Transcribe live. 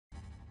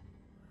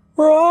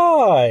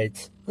Right,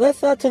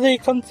 let's actually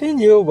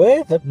continue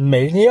with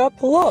Mania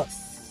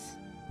Plus.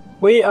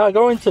 We are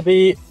going to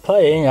be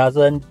playing as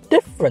a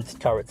different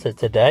character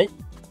today.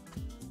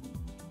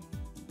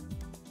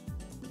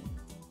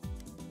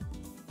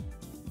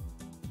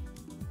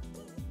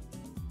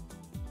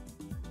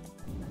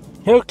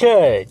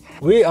 Okay,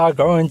 we are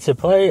going to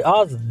play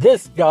as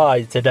this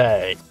guy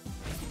today.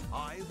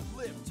 I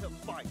live to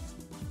fight.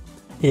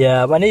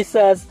 Yeah, when he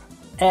says,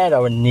 I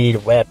don't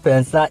need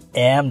weapons, I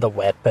am the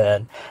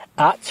weapon.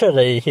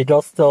 Actually, he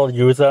does still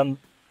use them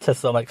to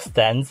some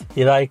extent.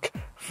 He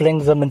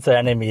flings them into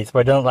enemies, but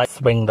he doesn't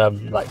swing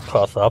them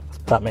close up,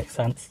 if that makes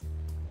sense.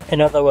 In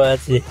other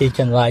words, he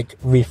can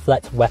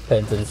reflect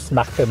weapons and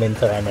smack them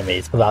into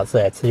enemies, but that's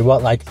it. So he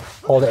won't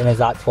hold it in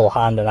his actual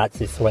hand and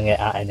actually swing it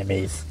at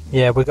enemies.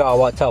 Yeah, we gotta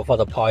watch out for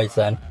the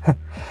poison.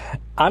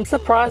 I'm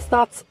surprised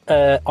that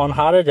on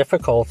harder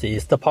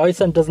difficulties, the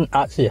poison doesn't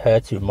actually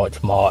hurt you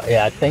much more.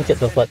 Yeah, I think it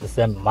does the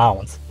same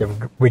amount,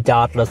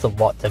 regardless of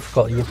what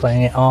difficulty you're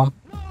playing it on.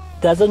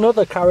 There's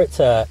another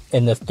character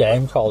in this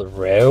game called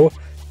Roo,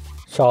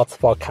 short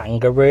for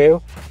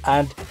kangaroo,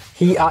 and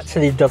he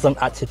actually doesn't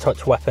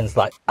touch weapons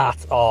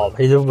at all.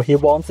 He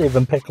won't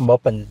even pick them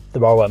up and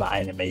throw them at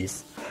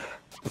enemies.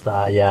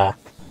 So yeah.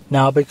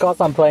 Now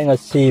because I'm playing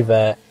as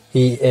Shiva,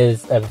 he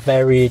is a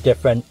very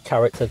different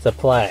character to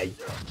play,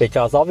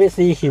 because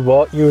obviously he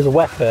won't use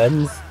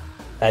weapons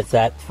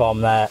except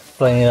from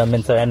flinging them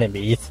into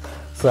enemies.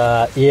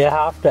 So you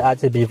have to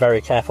actually be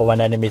very careful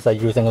when enemies are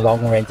using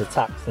long range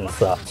attacks and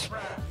such.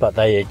 But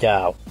there you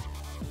go.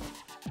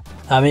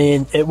 I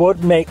mean, it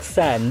would make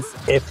sense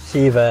if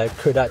Shiva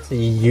could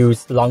actually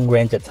use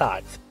long-range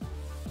attacks.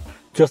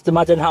 Just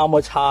imagine how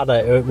much harder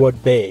it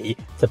would be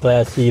to play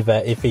as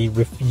Shiva if he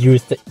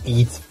refused to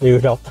eat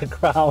food off the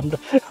ground.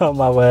 Oh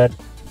my word.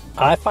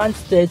 I find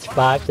Stage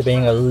 5 to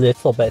being a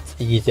little bit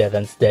easier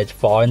than Stage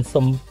 4 in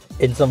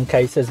some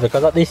cases,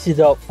 because at least you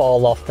don't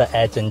fall off the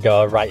edge and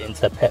go right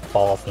into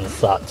pitfalls and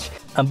such.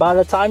 And by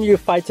the time you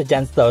fight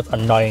against those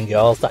annoying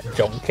girls that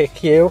jump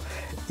kick you,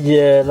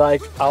 you're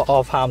out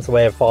of harm's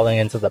way of falling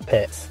into the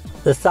pits.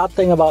 The sad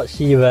thing about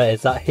Shiva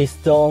is that he's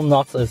still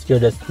not as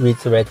good as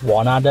Streets of Rage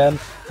 1 Adam,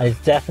 and he's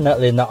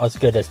definitely not as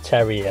good as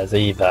Cherry is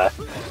either.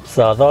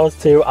 So those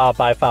two are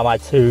by far my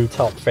two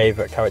top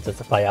favourite characters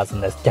to play as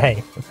in this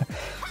game.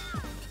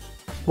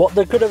 What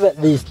they could have at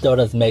least done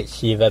is make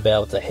Shiva be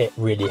able to hit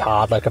really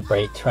hard like a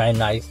brake train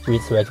like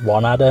Streets of Rage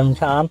 1 Adam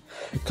can.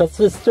 Because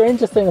the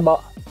strangest thing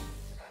about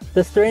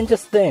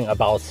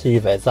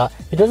Shiva is that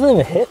he doesn't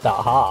even hit that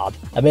hard.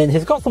 I mean,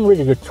 he's got some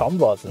really good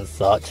combos and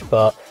such,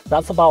 but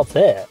that's about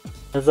it.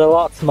 There's a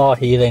lot more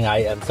healing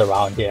items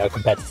around here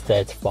compared to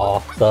Stage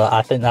 4, so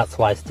I think that's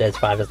why Stage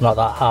 5 is not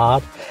that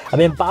hard. I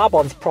mean,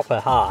 Barbon's proper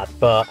hard,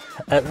 but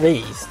at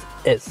least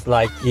it's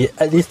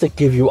at least they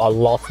give you a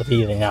lot of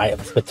healing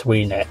items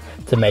between it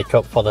to make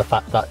up for the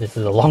fact that this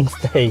is a long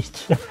stage.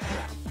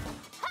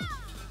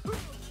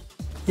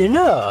 You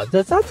know,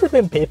 there's actually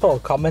been people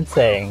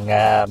commenting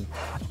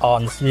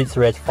on Streets of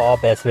Rage 4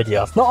 based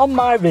videos. Not on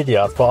my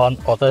videos, but on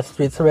other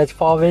Streets of Rage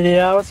 4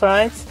 videos,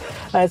 right?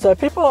 And so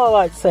people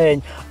are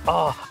saying,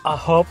 oh, I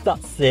hope that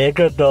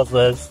Sega does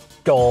a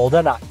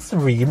Golden Axe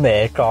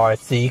remake or a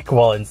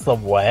sequel in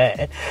some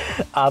way.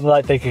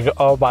 I'm thinking,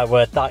 oh my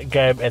word, that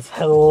game is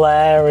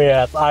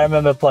hilarious. I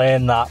remember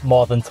playing that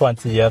more than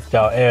 20 years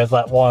ago. It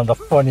was one of the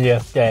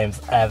funniest games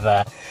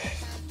ever.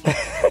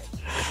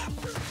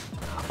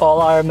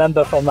 All I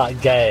remember from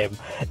that game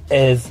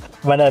is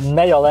when a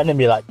male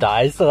enemy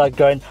dies, so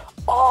going,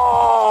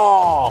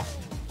 oh,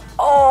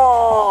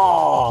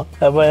 oh,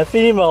 and when a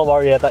female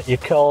warrior that you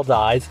kill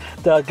dies,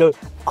 they'll go,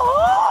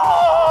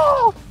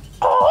 oh,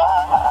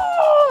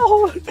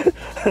 oh,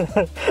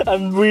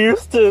 and we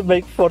used to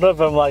make fun of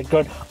them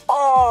going,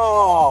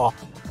 oh,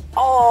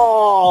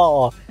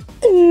 oh,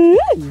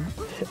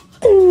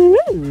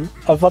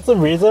 and for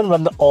some reason,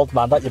 when the old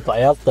man that you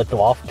play as, the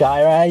dwarf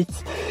guy, right,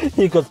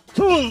 he goes,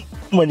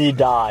 when he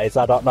dies.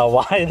 I don't know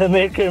why they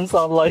make him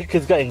sound like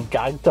he's getting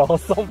gagged or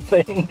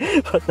something,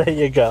 but there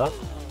you go.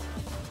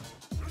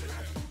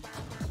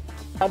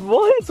 And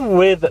what is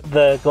with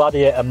the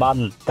gladiator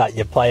man that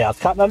you play as?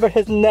 Can't remember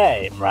his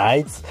name,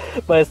 right?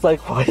 But it's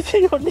why is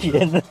he only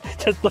in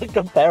just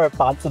a pair of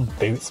pants and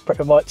boots,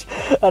 pretty much?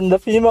 And the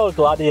female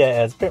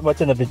gladiator is pretty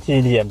much in a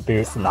bikini and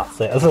boots, and that's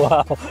it as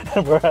well.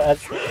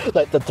 Whereas,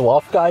 the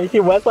dwarf guy,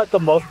 he wears the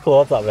most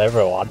clothes of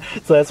everyone.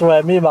 So it's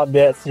where me and my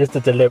mates used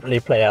to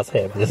deliberately play as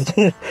him,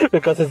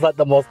 because he's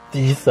the most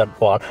decent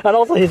one. And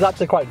also, he's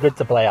actually quite good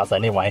to play as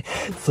anyway.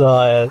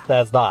 So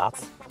there's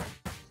that.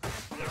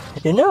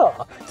 You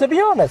know, to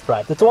be honest,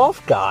 right, the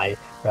dwarf guy,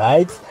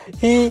 right,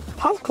 he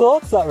has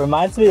clothes that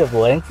reminds me of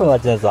Link from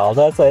Legend of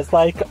Zelda, so it's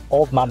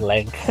old man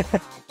Link.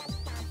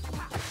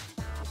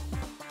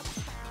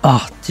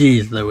 Oh,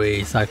 jeez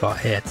Louise, I got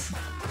hit.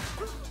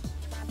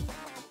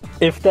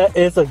 If there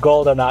is a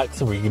Golden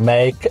Axe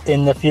remake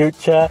in the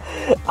future,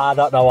 I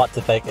don't know what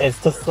to think.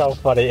 It's just so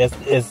funny. It's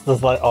just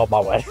oh my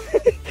way.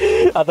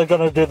 Are they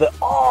gonna do the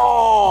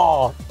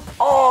oh,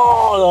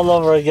 oh, all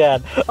over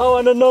again. Oh,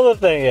 and another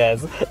thing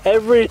is,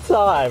 every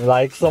time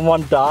like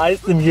someone dies,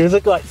 the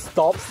music like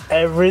stops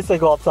every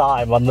single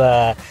time on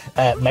the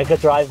Mega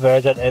Drive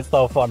version. It's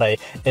so funny.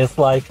 It's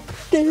like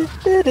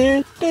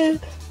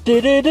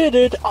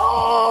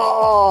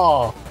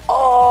oh,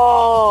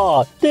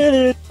 oh,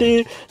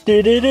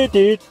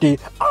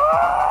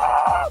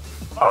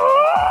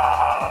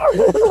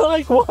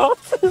 like what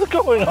is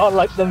going on?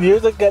 Like the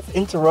music gets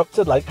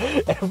interrupted like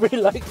every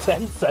like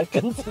 10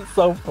 seconds. It's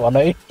so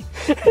funny.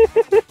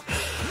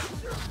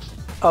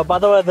 Oh, by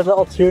the way, the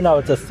little tune I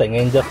was just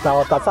singing just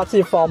now, that's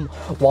actually from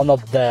one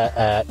of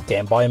the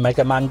Game Boy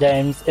Mega Man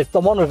games. It's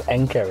the one with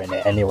Enka in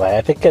it anyway.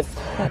 I think it's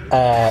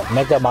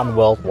Mega Man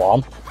World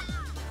 1.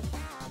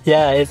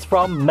 Yeah, it's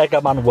from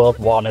Mega Man World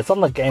 1. It's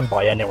on the Game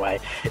Boy anyway.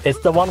 It's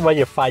the one where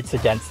you fight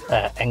against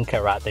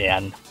Enka at the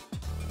end.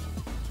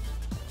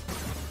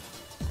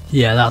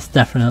 Yeah, that's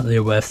definitely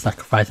worth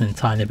sacrificing a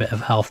tiny bit of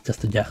health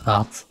just to get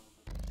that.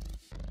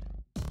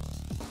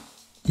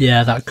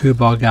 Yeah, that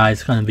Kubo guy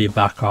is gonna be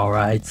back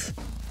alright.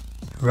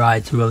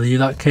 Right, we'll leave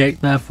that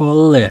cake there for a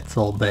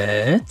little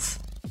bit.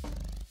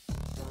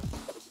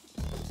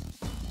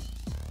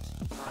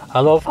 I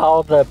love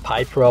how the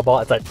pipe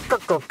robot is like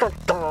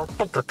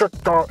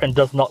and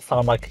does not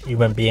sound like a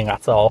human being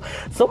at all.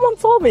 Someone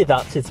told me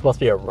that she's supposed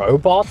to be a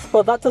robot,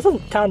 but that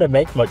doesn't kind of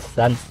make much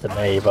sense to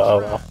me, but oh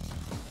well.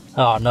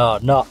 Oh no,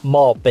 not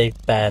more Big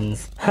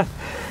Ben's.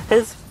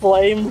 His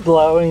flame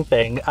blowing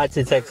thing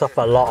actually takes off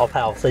a lot of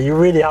health, so you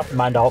really have to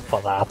mind out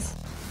for that.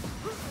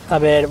 I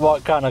mean,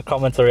 what kind of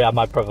commentary am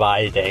I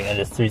providing in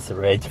this Streets of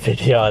Rage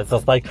video? It's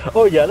just like,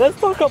 oh yeah, let's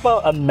talk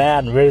about a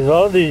man with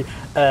only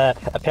a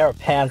pair of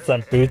pants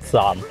and boots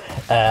on.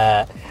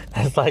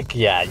 It's like,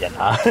 yeah, you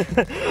know.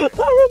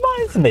 That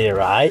reminds me,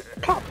 right?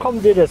 Capcom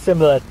did a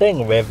similar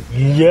thing with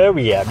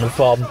Urian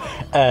from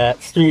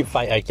Street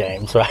Fighter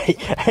games, right?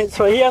 And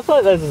so he has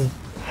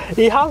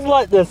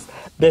like this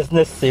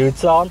business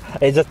suit on,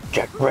 and he just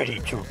get ready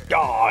to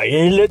die.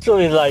 He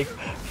literally like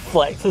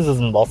flexes his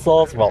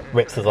muscles, well,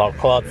 rips his own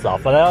clothes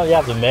off, and all you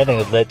have remaining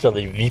is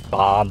literally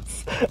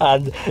V-bombs.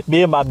 And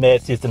me and my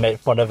mates used to make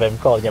fun of him,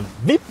 calling him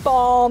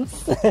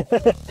V-bombs.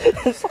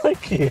 It's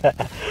like, yeah,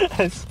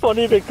 it's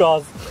funny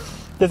because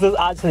this is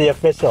actually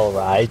official,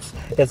 right?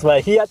 It's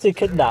where he actually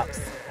kidnaps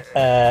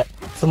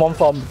someone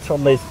from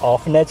Chun-Li's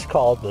orphanage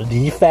called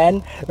Li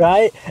Fen,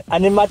 right?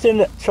 And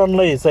imagine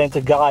Chun-Li saying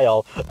to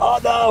Guile, oh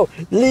no,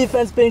 Li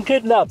Fen's been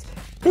kidnapped.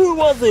 Who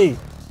was he?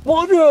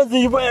 What was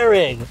he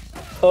wearing?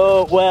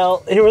 Oh,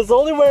 well, he was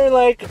only wearing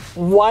like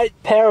white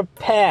pair of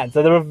pants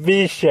and they were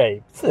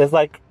V-shaped. It's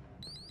like,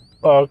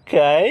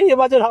 okay,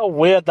 imagine how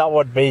weird that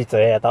would be to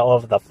hear that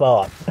over the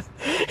phone.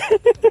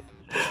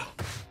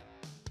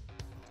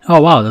 Oh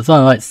wow, there's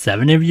only like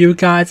 7 of you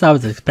guys. I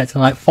was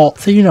expecting like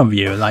 14 of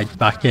you, like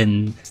back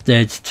in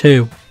stage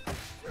 2.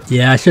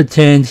 Yeah, I should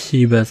change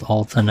Shiva's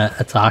alternate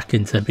attack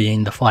into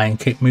being the flying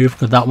kick move,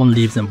 because that one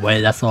leaves him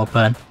way less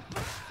open.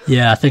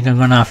 Yeah, I think I'm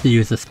gonna have to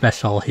use a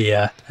special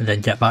here, and then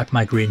get back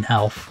my green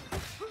health.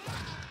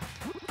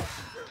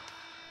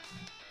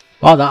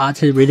 Wow, that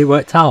actually really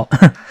worked out.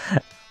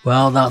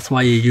 Well, that's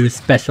why you use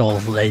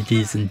specials,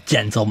 ladies and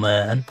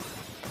gentlemen.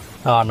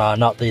 Oh no,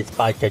 not these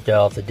biker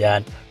girls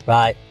again.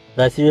 Right,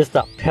 let's use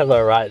that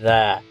pillar right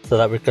there, so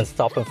that we can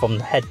stop them from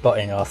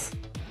headbutting us.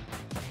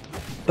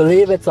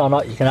 Believe it or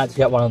not, you can actually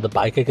get one of the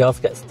biker girls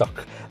get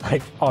stuck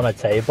like on a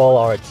table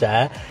or a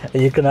chair,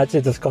 and you can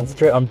actually just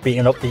concentrate on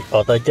beating up the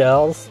other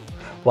girls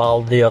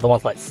while the other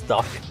one's like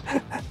stuck.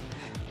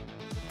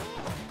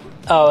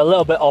 Oh, a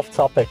little bit off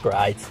topic,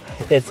 right?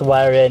 It's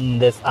where in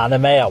this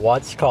anime I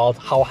watched called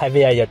How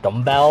Heavy Are Your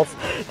Dumbbells?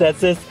 There's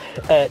this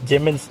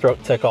gym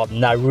instructor called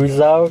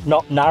Naruto,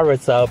 not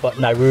Naruto, but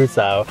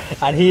Naruto,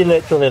 and he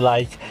literally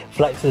like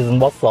flexes his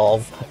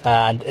muscles,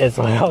 and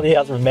all he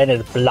has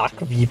remaining is black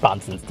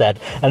V-pants instead.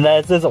 And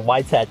there's this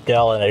white-haired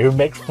girl in it who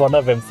makes fun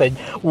of him, saying,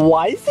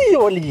 why is he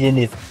only in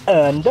his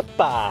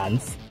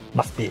underpants?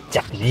 Must be a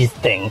Japanese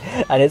thing.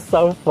 And it's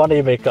so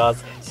funny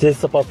because she's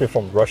supposed to be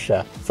from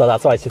Russia, so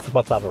that's why she's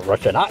supposed to have a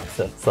Russian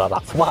accent, so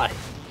that's why.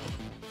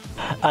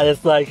 And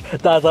it's like,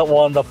 that's like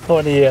one of the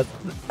funniest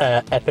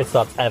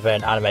episodes ever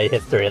in anime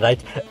history.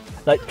 Like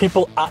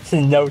people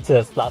actually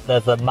notice that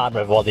there's a man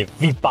with all the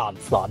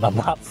V-pants on, and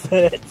that's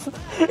it.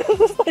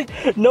 It's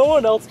like, no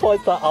one else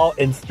points that out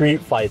in Street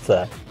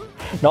Fighter.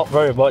 Not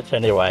very much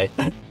anyway.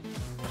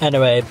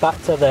 Anyway,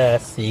 back to the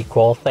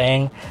sequel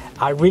thing.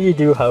 I really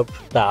do hope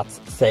that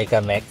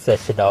Sega makes a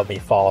Shinobi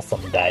 4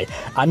 someday.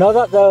 I know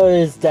that there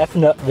is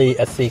definitely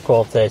a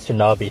sequel to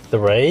Shinobi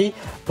 3,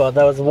 but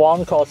there was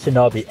one called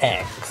Shinobi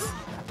X,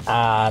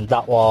 and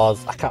that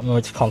was, I can't remember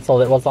which console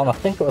it was on, I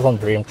think it was on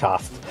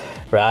Dreamcast,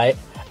 right?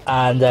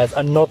 And there's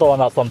another one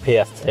that's on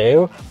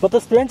PS2, but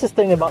the strangest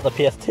thing about the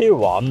PS2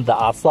 one that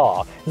I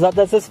saw is that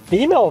there's this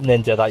female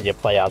ninja that you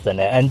play as in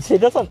it, and she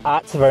doesn't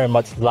act very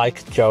much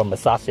like Joe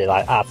Musashi,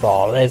 like, at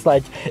all. It's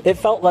like, it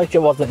felt like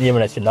it wasn't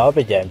even a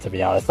Shinobi game, to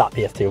be honest, that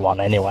PS2 one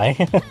anyway.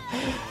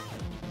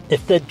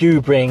 If they do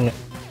bring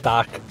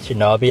back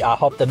Shinobi, I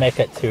hope they make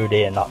it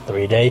 2D and not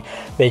 3D,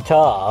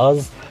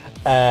 because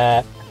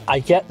I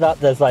get that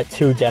there's like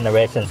 2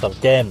 generations of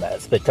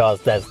gamers,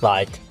 because there's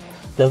like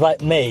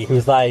me,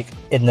 who's like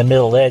in the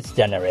middle-aged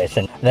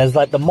generation, and there's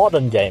like the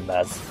modern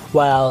gamers.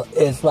 Well,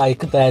 it's like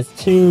there's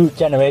 2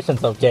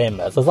 generations of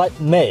gamers. There's like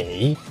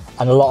me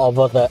and a lot of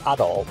other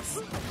adults,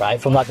 right,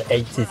 from like the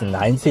 80s and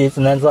 90s,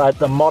 and then there's like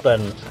the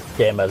modern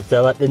gamers,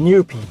 they're like the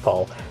new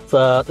people.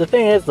 So the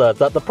thing is though,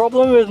 that the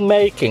problem with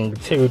making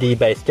 2D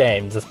based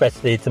games,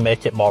 especially to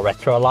make it more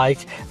retro-like,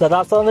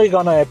 that's only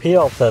gonna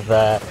appeal to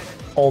the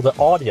older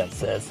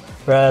audiences.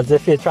 Whereas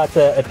if you try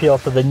to appeal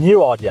to the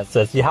new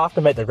audiences, you have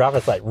to make the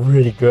graphics like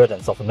really good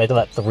and stuff, and make it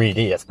like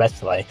 3D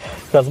especially,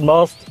 because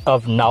most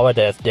of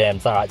nowadays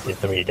games are actually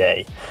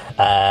 3D.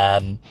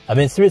 I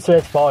mean, Streets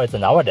Rage 4 is a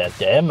nowadays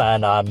game,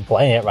 and I'm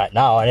playing it right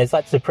now, and it's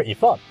actually pretty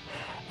fun.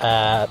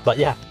 But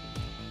yeah.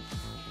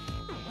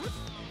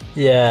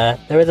 Yeah,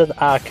 there is an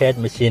arcade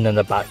machine in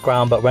the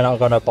background, but we're not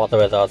going to bother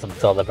with those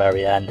until the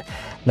very end.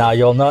 Now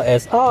you'll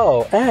notice,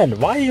 oh, and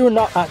why are you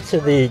not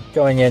actually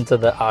going into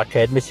the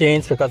arcade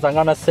machines? Because I'm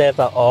going to save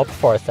that up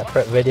for a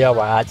separate video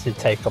where I actually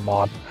take them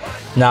on.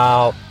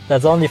 Now,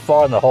 there's only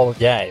 4 in the whole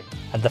game,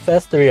 and the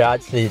first 3 are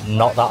actually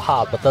not that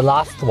hard, but the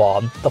last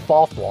one, the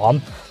 4th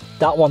one,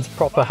 that one's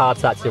proper hard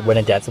to actually win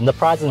against, and the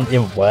prize isn't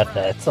even worth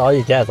it. So all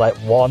you get is like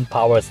 1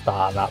 power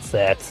star, and that's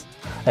it.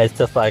 It's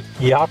just like,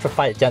 you have to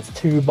fight against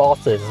 2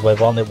 bosses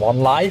with only 1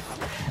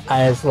 life,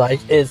 and it's like,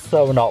 it's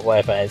so not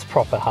worth it, it's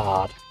proper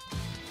hard.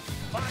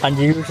 And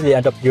you usually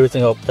end up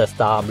using up the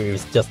star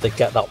moves just to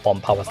get that 1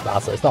 power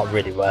star, so it's not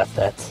really worth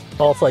it.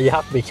 Also, you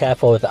have to be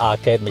careful with the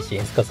arcade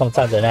machines, because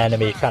sometimes an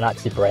enemy can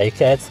actually break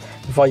it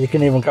before you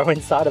can even go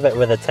inside of it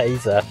with a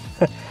taser.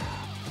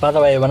 By the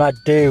way, when I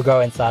do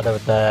go inside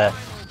of the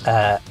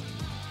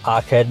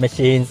arcade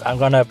machines, I'm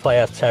gonna play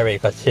as Cherry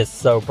because she's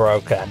so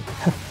broken.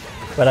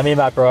 When I mean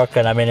by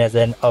broken, I mean as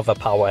in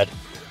overpowered.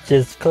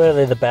 She's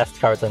clearly the best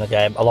character in the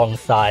game,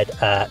 alongside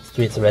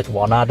Streets of Rage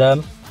 1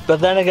 Adam. But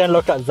then again,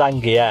 look at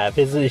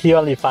Zangief. He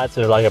only fights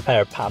with like a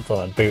pair of pants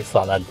on and boots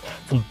on and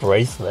some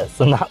bracelets,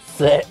 and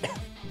that's it.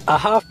 I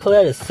have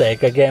played a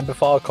Sega game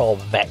before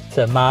called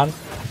Vector Man,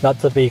 not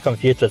to be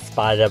confused with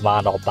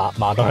Spider-Man or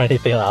Batman or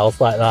anything else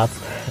like that.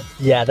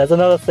 Yeah, there's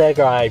another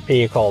Sega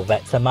IP called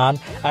Vector Man.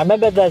 I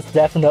remember there's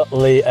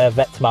definitely a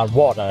Vector Man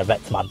 1 and a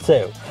Vector Man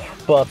 2,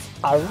 but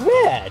I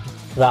read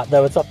that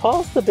there was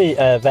supposed to be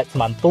a Vector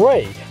Man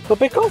 3, but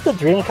because the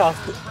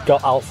Dreamcast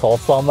got outsourced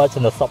so much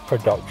in the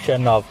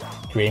sub-production of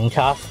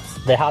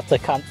Dreamcasts, they had to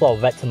cancel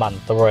Vector Man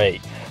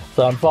 3.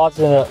 So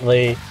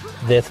unfortunately,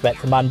 this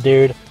Vector Man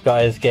dude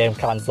got his game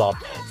cancelled.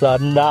 So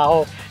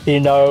now he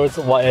knows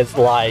what it's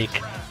like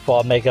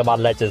for Mega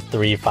Man Legends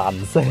 3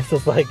 fans. It's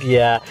just like,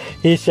 yeah,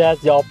 he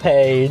shares your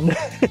pain.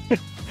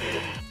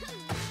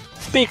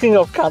 Speaking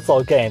of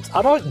cancelled games,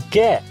 I don't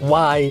get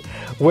why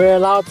we're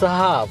allowed to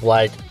have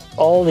like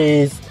all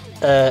these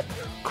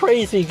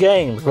crazy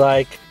games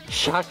like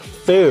Shaq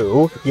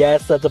Fu.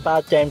 Yes, there's a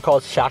bad game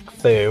called Shaq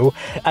Fu,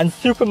 and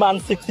Superman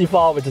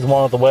 64, which is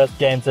one of the worst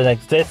games in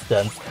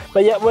existence,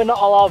 but yet we're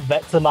not allowed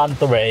Vector Man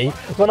 3,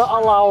 we're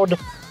not allowed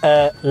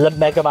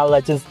Mega Man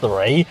Legends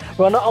 3,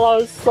 we're not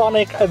allowed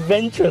Sonic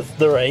Adventures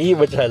 3,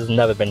 which has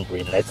never been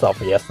greenlit,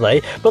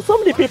 obviously, but so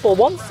many people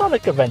want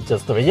Sonic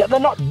Adventures 3, yet they're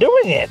not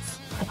doing it.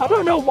 I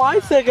don't know why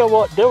Sega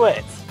won't do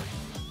it.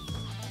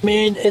 I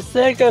mean, is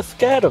Sega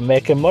scared of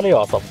making money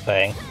or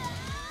something?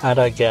 I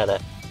don't get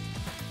it.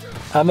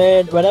 I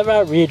mean, whenever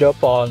I read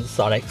up on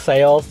Sonic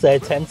sales, they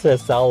tend to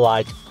sell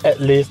like at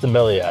least 1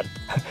 million.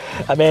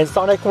 I mean,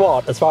 Sonic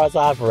 1, as far as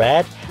I've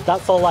read,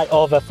 that sold like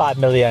over 5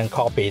 million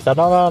copies. I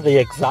don't know the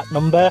exact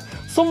number.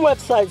 Some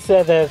websites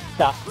say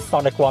that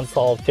Sonic 1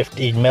 sold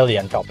 15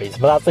 million copies,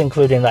 but that's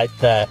including like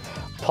the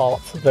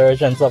port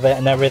versions of it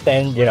and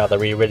everything, you know, the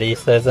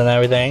re-releases and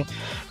everything.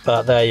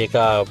 But there you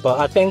go. But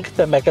I think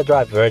the Mega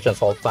Drive version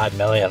sold 5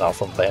 million or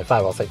something,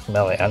 5 or 6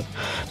 million.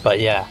 But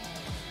yeah.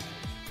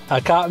 I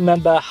can't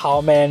remember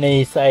how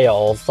many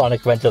sales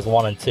Sonic Adventures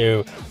 1 and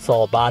 2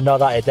 sold, but I know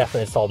that it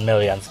definitely sold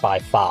millions by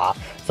far.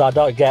 So I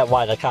don't get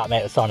why they can't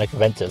make Sonic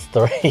Adventures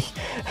 3.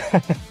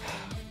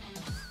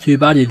 Too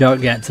bad you don't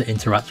get to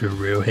interact with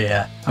Rue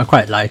here. I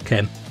quite like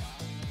him.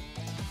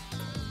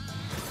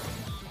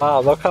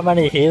 Wow, look how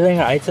many healing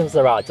items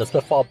there are just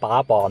before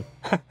Barbon.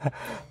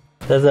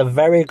 There's a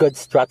very good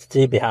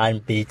strategy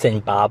behind beating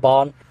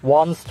Barbon.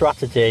 One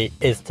strategy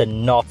is to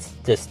not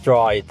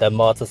destroy the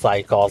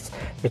motorcycles,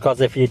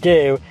 because if you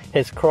do,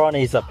 his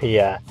cronies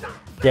appear.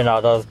 You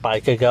know, those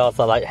biker girls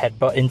that like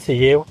headbutt into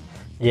you?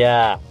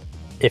 Yeah.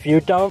 If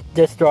you don't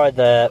destroy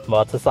the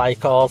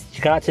motorcycles,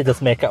 you can actually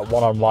just make it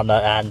one-on-one,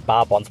 and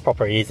Barbon's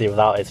proper easy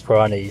without his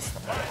cronies.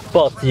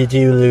 But you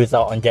do lose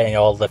out on getting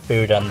all the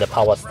food and the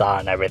power star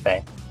and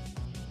everything.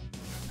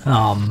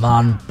 Oh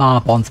man,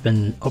 Barbon's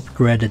been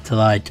upgraded to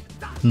like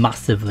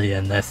massively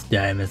in this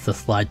game. It's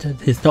just like,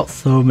 he's got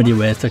so many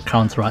ways to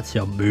counteract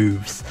your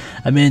moves.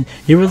 I mean,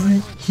 he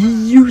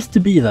used to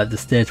be like the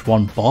stage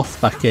 1 boss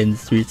back in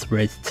Streets of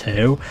Rage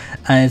 2,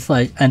 and it's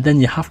like, and then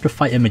you have to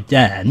fight him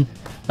again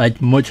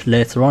like much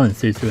later on in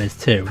Streets of Rage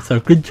 2. So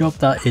good job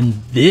that in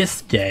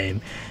this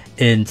game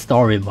in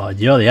story mode,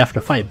 you only have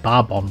to fight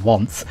Barbon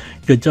once.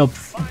 Good job,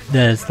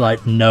 there's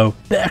like no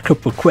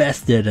backup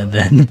requested and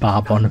then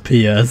Barbon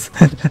appears.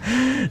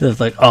 It's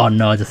like, oh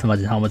no, just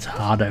imagine how much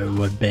harder it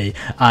would be.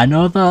 I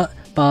know that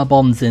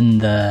Barbon's in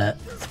the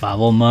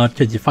survival mode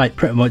because you fight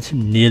pretty much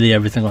nearly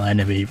every single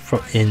enemy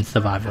in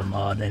survival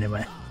mode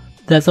anyway.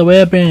 There's a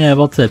way of being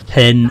able to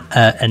pin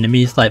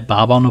enemies like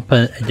Barbon up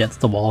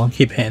against the wall and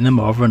keep hitting them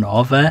over and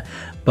over,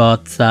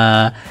 but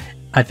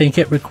I think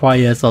it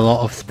requires a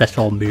lot of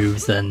special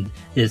moves and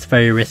it's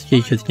very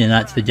risky because you can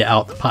actually get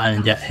out the pattern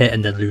and get hit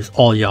and then lose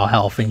all your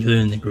health,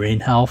 including the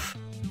green health.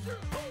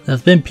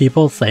 There's been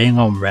people saying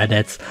on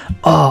Reddit,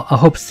 oh, I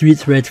hope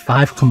Streets Rage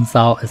 5 comes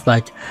out. It's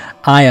like,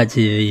 I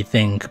actually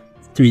think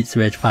Streets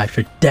Rage 5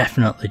 should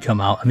definitely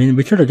come out. I mean,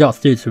 we should have got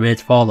Streets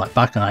Rage 4 like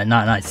back in like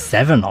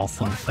 1997 or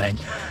something,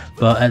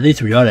 but at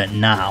least we got it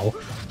now.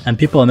 And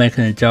people are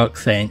making a joke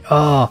saying,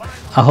 oh,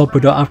 I hope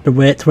we don't have to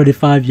wait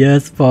 25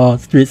 years for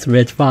Streets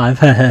Rage 5.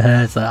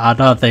 So I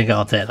don't think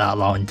it'll take that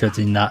long,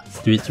 judging that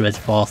Streets Rage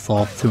 4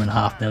 sold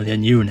 2.5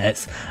 million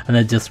units and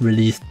they just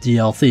released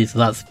DLC, so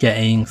that's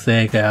getting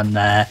Sega and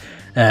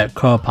their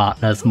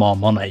co-partners more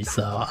money.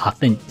 So I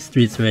think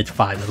Streets Rage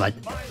 5 is like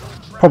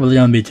probably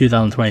going to be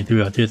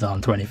 2023 or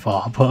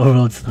 2024, but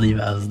we'll just leave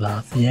it as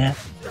that, yeah.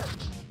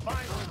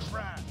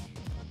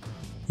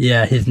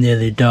 Yeah, he's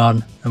nearly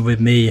done, and with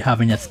me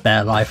having a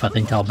spare life, I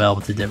think I'll be able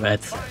to do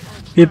it.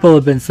 People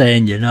have been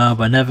saying, you know,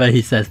 whenever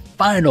he says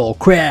final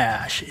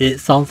crash, it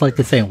sounds like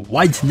he's saying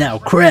white now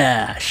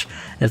crash.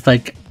 It's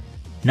like,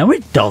 no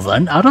it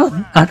doesn't. I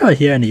don't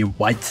hear any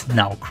white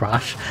now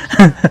crash.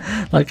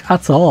 Like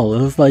at all.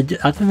 It was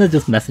like, I think they're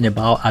just messing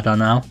about, I don't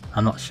know.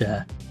 I'm not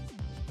sure.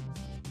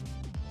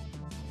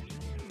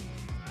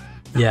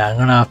 Yeah, I'm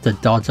gonna have to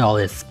dodge all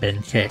his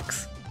spin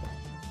kicks.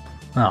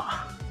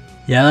 Oh.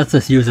 Yeah, let's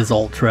just use his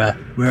ultra.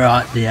 We're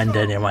at the end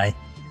anyway.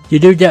 You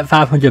do get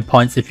 500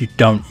 points if you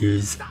don't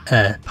use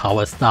a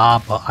power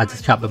star, but I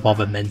just can't be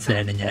bothered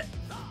maintaining it.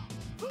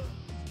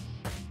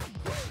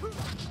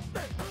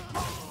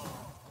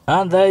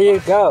 And there you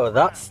go,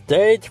 that's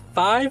stage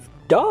 5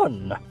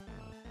 done!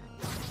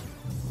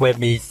 With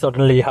me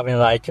suddenly having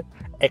like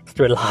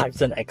extra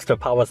lives and extra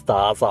power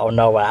stars out of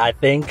nowhere, I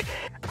think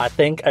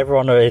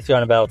everyone is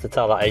going to be able to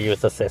tell that I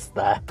used assist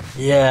there.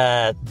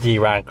 Yeah, D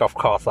rank, of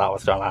course that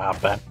was going to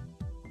happen.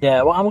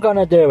 Yeah, what I'm going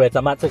to do is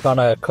I'm actually going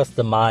to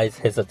customize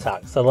his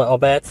attacks a little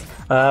bit.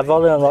 I've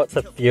only unlocked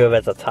a few of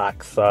his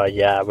attacks, so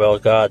yeah, we'll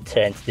go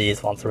change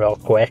these ones real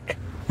quick.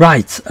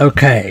 Right,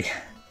 okay.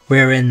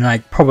 We're in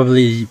like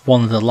probably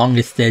one of the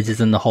longest stages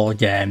in the whole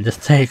game. This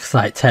takes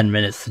like 10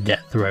 minutes to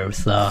get through,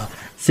 so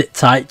sit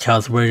tight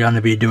because we're going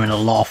to be doing a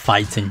lot of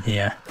fighting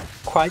here.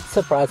 Quite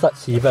surprised that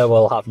Shiva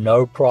will have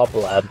no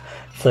problem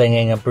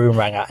flinging a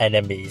boomerang at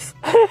enemies.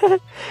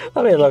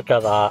 Let me look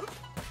at that.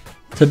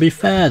 To be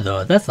fair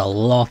though, there's a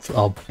lot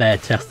of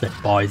bare-chested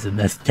boys in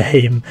this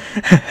game.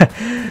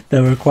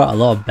 There were quite a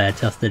lot of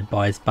bare-chested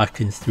boys back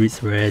in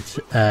Streets Rage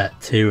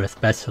 2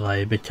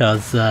 especially,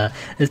 because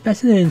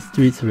especially in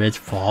Streets Rage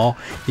 4,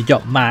 you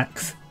got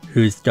Max,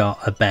 who's got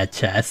a bare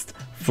chest,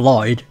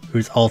 Floyd,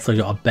 who's also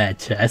got a bare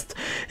chest,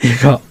 you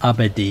got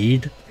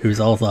Abedid, who's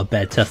also a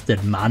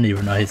bare-chested man,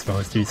 even though he's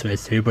from Streets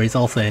Rage 2, but he's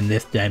also in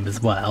this game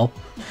as well.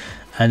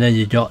 And then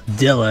you got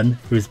Dylan,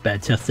 who's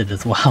bare-chested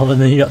as well,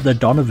 and then you got the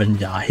Donovan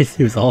guys,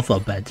 who's also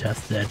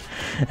bare-chested.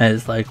 And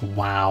it's like,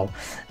 wow.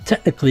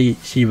 Technically,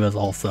 Shiva's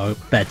also a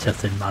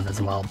bare-chested man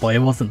as well, but it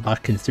wasn't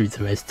back in Streets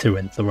Rage 2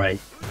 and 3.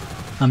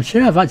 I'm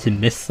sure I've actually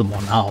missed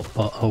someone out,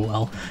 but oh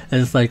well.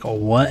 It's like,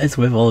 what is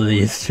with all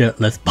these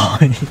shirtless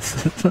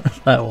boys?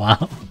 Like,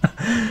 wow.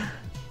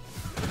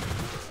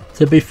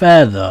 To be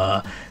fair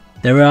though,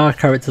 there are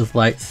characters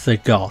like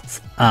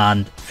Sagot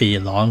and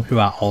Feelong who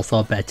are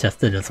also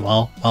bare-chested as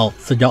well. Well,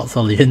 Sagot's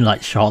only in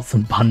like shorts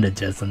and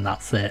bandages and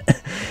that's it.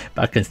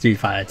 Back in Street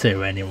Fighter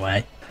 2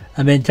 anyway.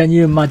 I mean, can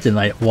you imagine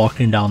like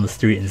walking down the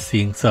street and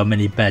seeing so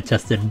many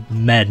bare-chested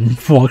men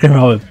walking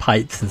around with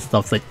pipes and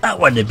stuff? It's like, I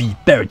want to be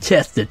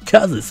bare-chested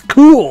cause it's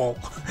cool!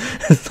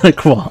 It's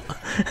like, what?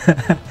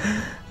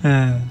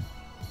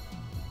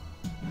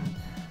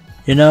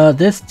 You know,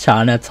 this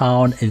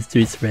Chinatown in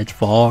Streets Rage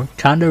 4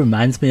 kinda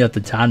reminds me of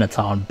the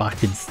Chinatown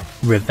back in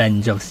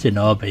Revenge of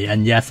Shinobi,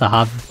 and yes, I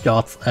have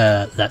got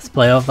a Let's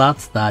Play of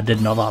that I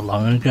did not that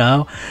long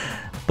ago,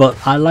 but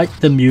I like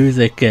the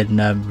music in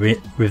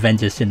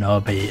Revenge of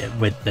Shinobi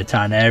with the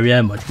China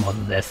area much more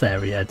than this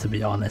area, to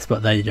be honest,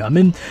 but there you go. I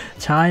mean,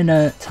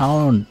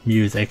 Chinatown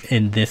music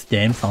in this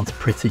game sounds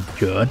pretty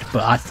good,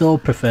 but I still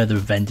prefer the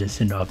Revenge of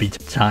Shinobi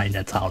to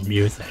Chinatown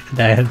music.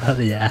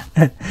 Yeah.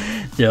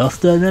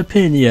 Just an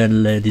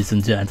opinion, ladies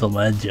and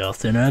gentlemen,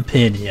 just an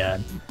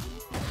opinion.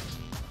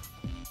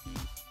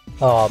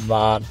 Oh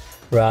man,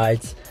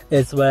 right,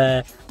 it's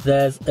where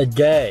there's a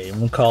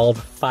game called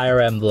Fire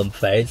Emblem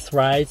Fates,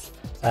 right?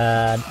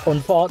 And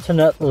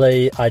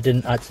unfortunately, I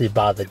didn't actually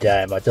buy the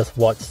game, I just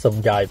watched some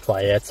guy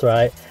play it,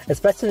 right?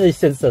 Especially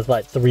since there's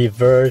like 3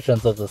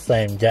 versions of the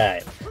same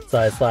game.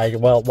 So it's like,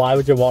 well, why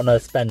would you want to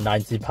spend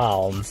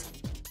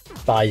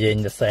 £90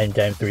 buying the same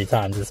game 3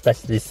 times,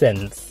 especially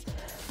since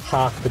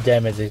half the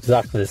game is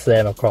exactly the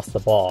same across the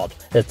board.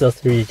 It's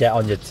just who you get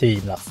on your team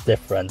that's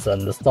different,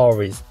 and the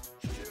story's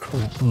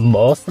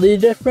mostly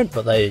different,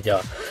 but there you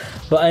go.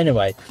 But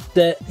anyway,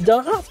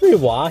 don't ask me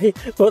why,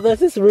 but there's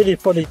this really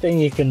funny thing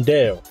you can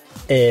do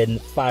in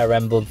Fire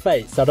Emblem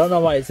Fates. I don't know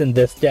why it's in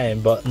this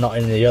game, but not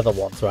in the other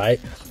ones, right?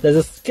 There's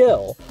a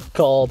skill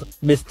called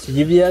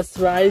Mischievous,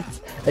 right?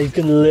 And you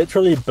can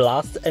literally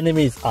blast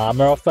enemies'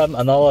 armor off them,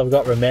 and all I've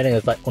got remaining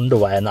is like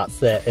underwear, and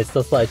that's it. It's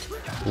just like,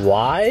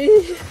 why?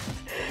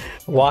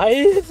 Why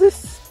is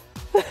this?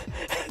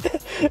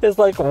 It's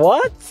like,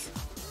 what?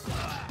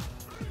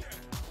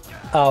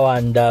 Oh,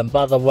 and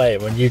by the way,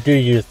 when you do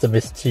use the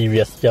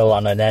mischievous skill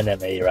on an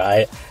enemy,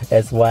 right,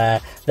 it's where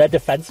their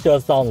defense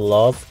goes down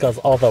low because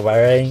all they're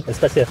wearing,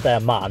 especially if they're a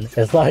man,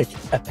 is like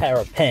a pair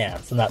of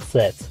pants, and that's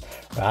it,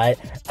 right?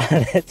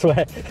 And it's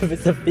where, if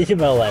it's a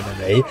female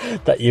enemy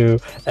that you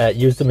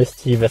use the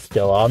mischievous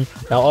skill on,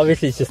 now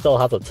obviously she still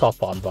has a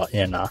top on, but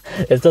you know,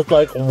 it's just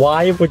like,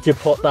 why would you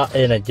put that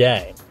in a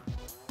game?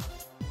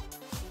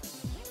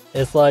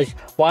 It's like,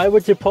 why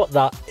would you put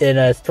that in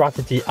a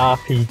strategy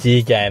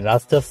RPG game?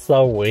 That's just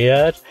so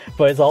weird,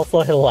 but it's also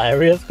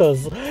hilarious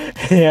because,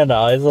 you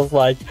know, it's just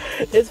like,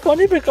 it's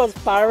funny because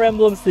Fire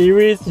Emblem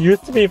series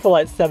used to be for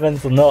like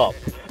 7s and up,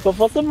 but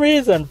for some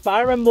reason,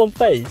 Fire Emblem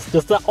Fates,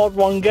 just that odd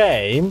one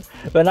game,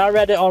 when I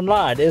read it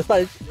online, it's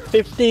like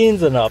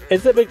 15s and up.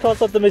 Is it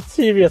because of the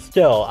mischievous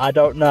skill? I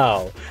don't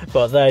know,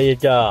 but there you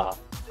go.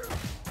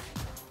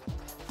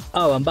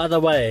 Oh, and by the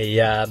way,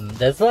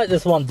 there's like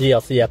this one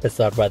DLC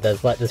episode where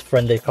there's like this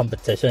friendly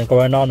competition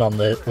going on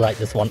the, like,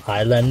 this one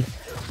island,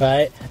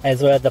 right? And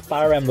it's where the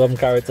Fire Emblem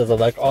characters are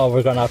like, oh,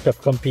 we're gonna have to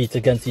compete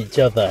against each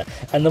other.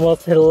 And the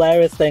most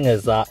hilarious thing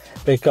is that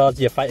because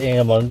you're fighting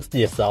amongst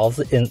yourselves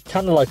in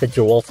kind of like a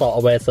duel sort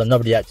of way, so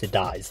nobody actually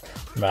dies,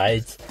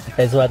 right?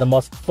 It's where the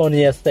most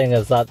funniest thing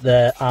is that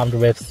they're armed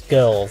with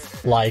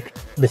skills like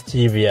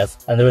mischievous,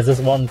 and there was this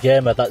one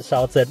gamer that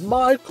shouted,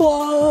 "My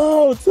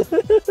clothes!"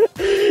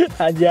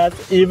 And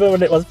yes, even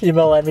when it was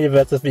female enemy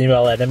versus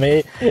female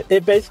enemy,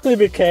 it basically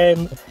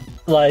became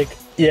like,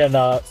 you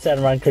know,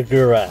 Senran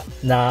Kagura.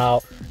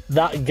 Now,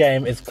 that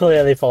game is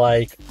clearly for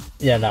like,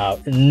 you know,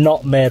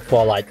 not made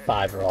for like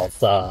 5-year-olds,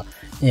 so,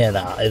 you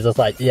know, it's just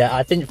like, yeah,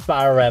 I think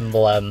Fire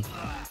Emblem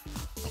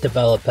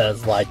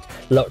developers like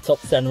looked up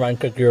Senran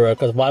Kagura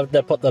because why would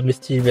they put the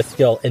mischievous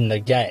skill in the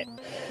game?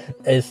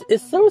 It's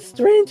so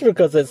strange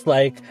because it's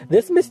like,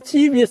 this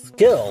mischievous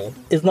skill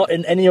is not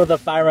in any other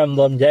Fire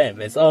Emblem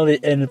game, it's only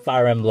in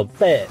Fire Emblem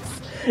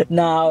Fates.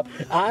 Now,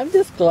 I'm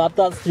just glad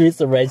that Streets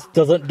of Rage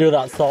doesn't do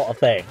that sort of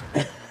thing.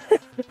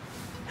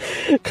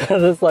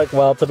 Because it's like,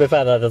 well, to be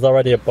fair, there's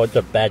already a bunch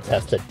of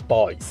bare-chested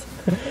boys.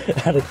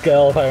 And a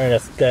girl wearing a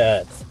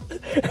skirt.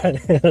 And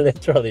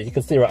literally, you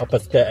can see her upper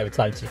skirt every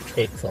time she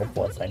kicks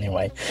upwards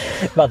anyway.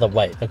 By the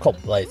way, they're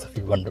called blades if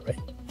you're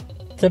wondering.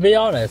 To be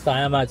honest, I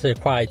am actually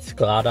quite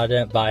glad I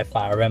didn't buy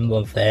Fire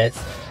Emblem Fates.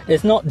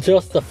 It's not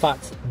just the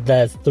fact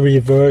there's 3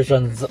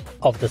 versions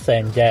of the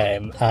same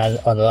game and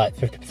only like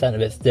 50%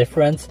 of it's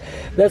different.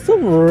 There's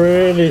some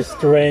really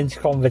strange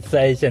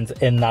conversations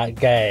in that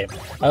game.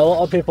 And a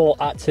lot of people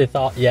actually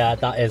thought, yeah,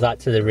 that is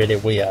actually really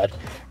weird,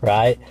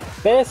 right?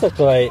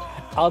 Basically,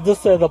 I'll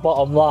just say the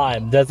bottom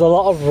line. There's a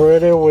lot of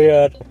really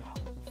weird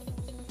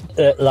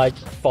like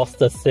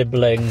foster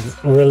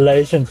siblings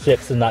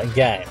relationships in that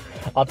game.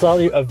 I'll tell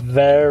you a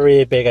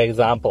very big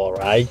example,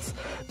 right?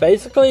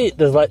 Basically,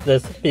 there's like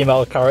this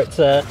female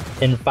character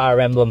in Fire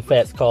Emblem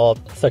Fates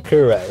called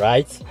Sakura,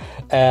 right?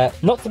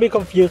 Not to be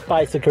confused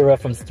by Sakura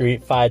from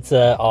Street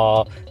Fighter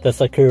or the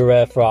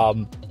Sakura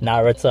from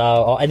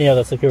Naruto or any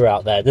other Sakura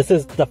out there. This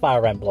is the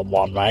Fire Emblem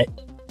one, right?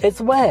 It's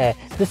where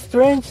the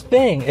strange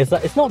thing is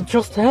that it's not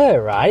just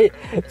her, right?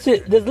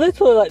 There's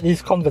literally like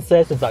these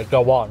conversations that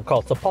go on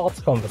called support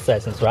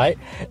conversations, right?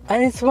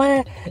 And it's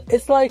where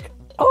it's like,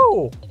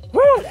 oh,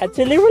 we're not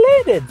actually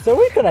related, so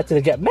we can actually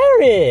get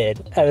married.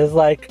 And it's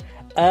like,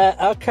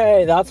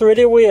 okay, that's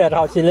really weird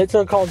how she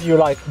literally calls you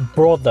like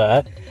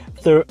brother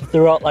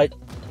throughout like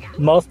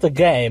most of the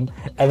game,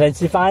 and then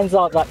she finds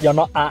out that you're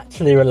not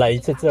actually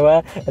related to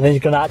her, and then you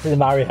can actually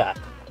marry her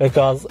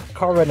because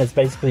Corin is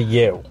basically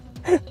you,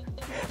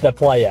 the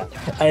player.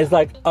 And it's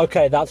like,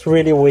 okay, that's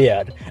really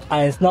weird.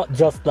 And it's not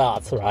just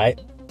that,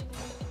 right?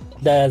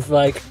 There's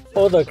like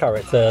other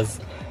characters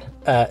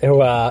who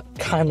are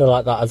kind of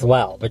like that as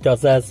well,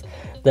 because there's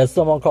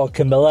someone called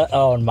Camilla.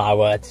 Oh my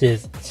word,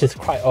 she's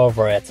quite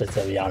overrated,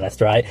 to be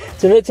honest, right?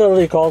 She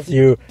literally calls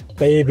you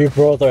baby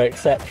brother,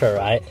 etc.,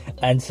 right?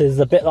 And she's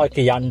a bit like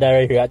a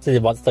yandere who actually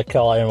wants to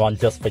kill anyone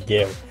just for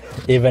you,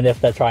 even if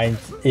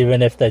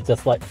they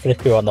just like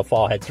flick you on the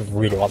forehead. She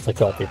really wants to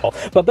kill people.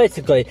 But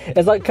basically,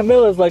 it's like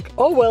Camilla's like,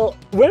 oh well,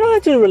 we're not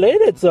actually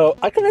related, so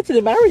I can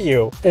actually marry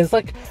you. And it's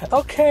like,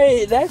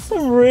 okay, there's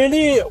some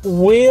really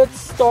weird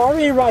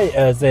story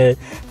writers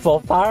for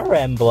Fire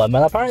Emblem,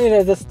 and apparently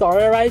there's a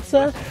story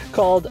writer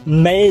called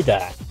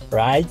Maeda,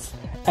 right?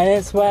 And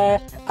it's where,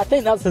 I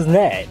think that's his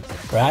name,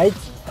 right?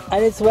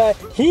 And it's where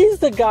he's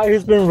the guy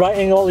who's been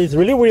writing all these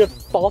really weird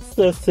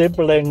foster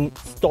sibling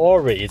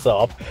stories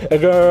up and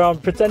go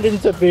around pretending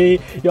to be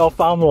your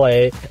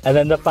family, and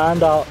then they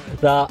find out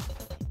that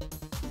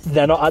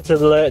they're not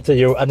actually related to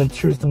you and then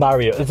choose to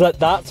marry you. It's like,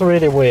 that's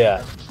really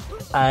weird.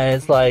 And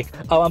it's like,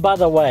 oh, and by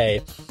the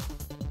way,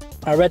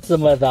 I read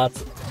somewhere that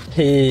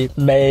he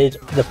made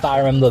the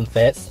Fire Emblem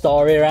Fates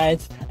story, right?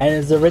 And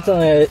it's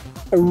originally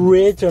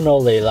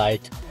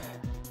like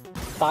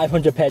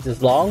 500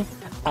 pages long,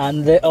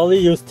 and they only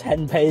used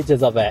 10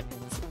 pages of it.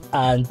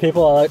 And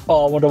people are like,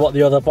 oh, I wonder what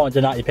the other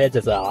 490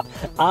 pages are.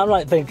 I'm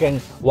like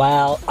thinking,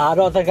 well, I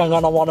don't think I'm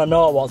going to want to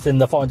know what's in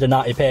the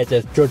 490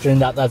 pages, judging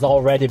that there's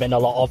already been a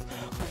lot of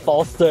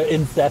foster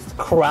incest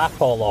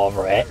crap all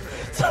over it.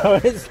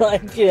 So it's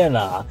like, you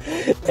know,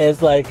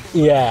 it's like,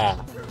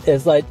 yeah.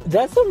 It's like,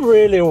 there's some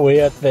really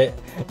weird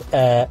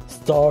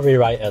story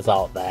writers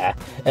out there.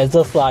 It's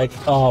just like,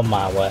 oh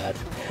my word.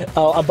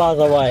 Oh, and by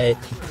the way,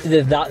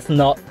 that's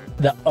not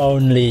the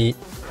only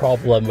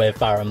problem with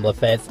Fire Emblem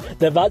Fates.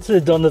 They've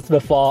actually done this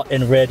before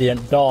in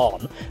Radiant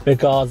Dawn,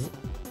 because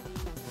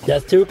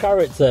there's two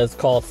characters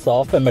called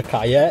Soph and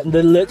Micaiah, and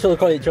they literally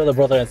call each other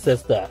brother and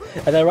sister.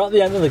 And then right at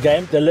the end of the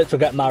game, they literally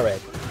get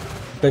married,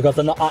 because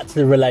they're not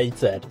actually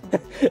related.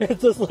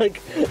 It's just like,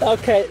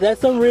 okay, there's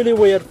some really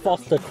weird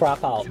foster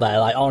crap out there,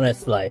 like,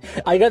 honestly.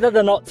 I get that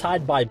they're not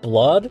tied by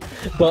blood,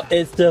 but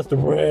it's just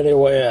really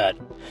weird.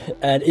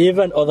 And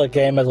even other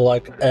gamers are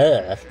like,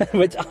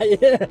 which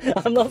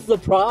I'm not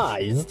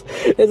surprised.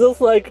 It's just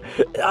like,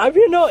 have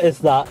you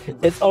noticed that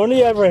it's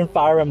only ever in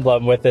Fire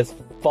Emblem with this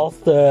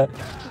foster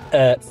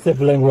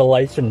sibling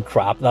relation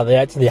crap that they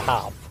actually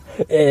have.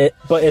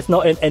 But it's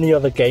not in any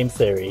other game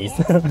series.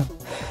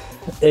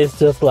 It's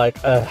just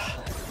like,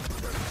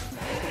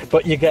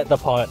 but you get the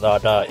point though,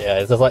 don't you?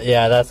 It's just like,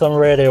 yeah, there's some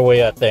really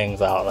weird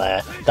things out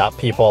there that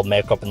people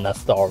make up in their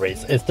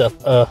stories. It's just,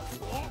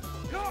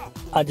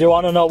 And do you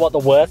want to know what the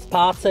worst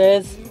part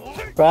is?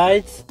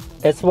 Right?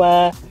 It's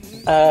where,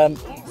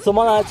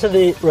 someone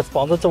actually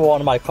responded to one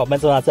of my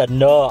comments and I said,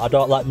 no, I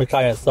don't like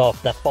Micaiah and Soph,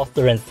 they're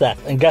foster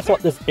incest. And guess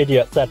what this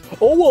idiot said?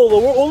 Oh, well,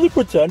 they were only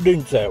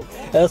pretending to.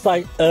 And it's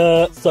like,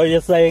 so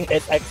you're saying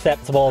it's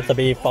acceptable to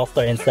be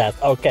foster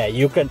incest? Okay,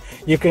 you can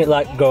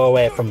like, go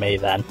away from me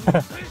then.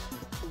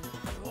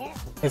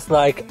 It's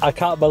like, I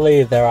can't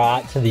believe there are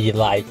actually,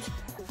 like,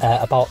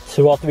 about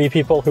 2 or 3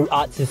 people who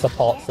actually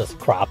supports this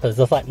crap. It's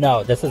just like,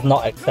 no, this is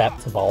not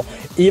acceptable.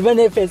 Even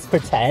if it's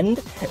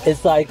pretend,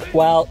 it's like,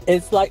 well,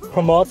 it's like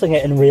promoting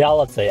it in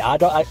reality.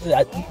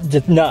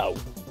 Just no.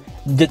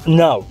 Just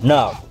no.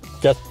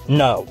 Just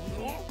no.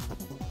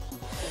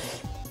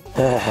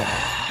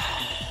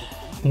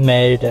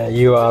 Maeda,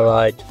 you are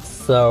like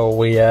so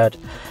weird.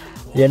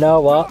 You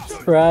know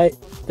what, right?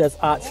 There's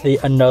actually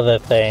another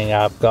thing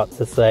I've got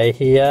to say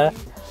here.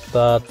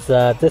 But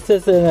this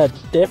is in a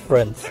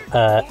different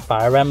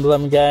Fire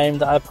Emblem game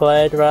that I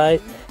played,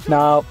 right?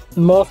 Now,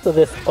 most of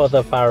this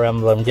other Fire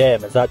Emblem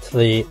game is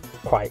actually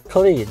quite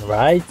clean,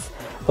 right?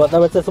 But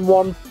there was this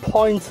one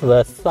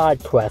pointless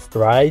side quest,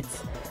 right?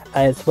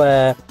 And it's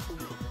where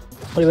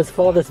it was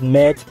for this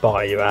mage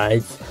boy,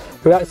 right?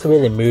 Who acts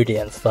really moody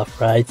and stuff,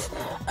 right?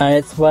 And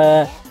it's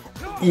where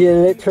you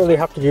literally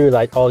have to do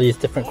like all these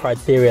different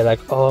criteria, like,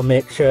 oh,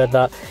 make sure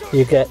that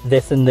you get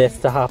this and this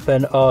to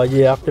happen, or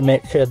you have to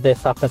make sure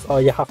this happens,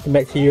 or you have to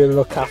make sure you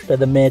look after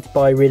the mage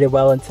boy really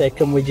well and take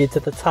him with you to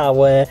the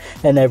tower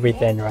and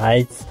everything,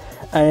 right?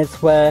 And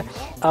it's where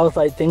I was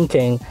like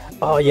thinking,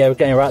 oh yeah, we're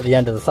getting right at the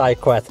end of the side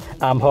quest,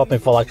 I'm hoping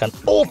for like an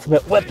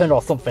ultimate weapon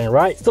or something,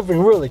 right?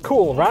 Something really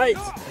cool, right?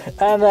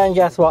 And then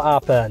guess what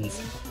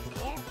happens,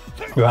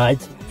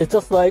 right? It's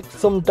just like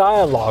some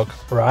dialogue,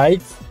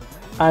 right?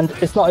 And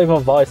it's not even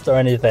voiced or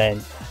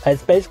anything. And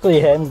it's basically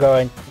him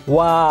going,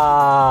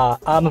 wow,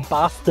 I'm a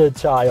bastard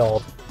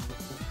child.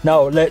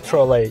 No,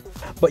 literally.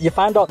 But you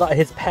find out that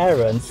his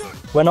parents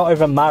were not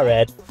even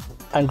married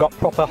and got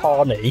proper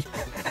horny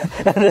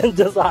and then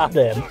just had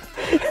him.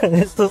 And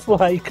it's just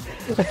like,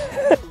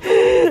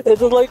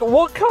 it's just like,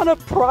 what kind of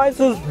prize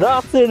is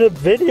that in a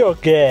video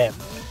game?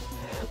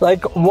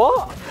 Like,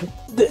 what?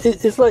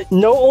 It's like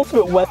no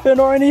ultimate weapon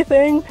or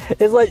anything.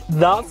 It's like,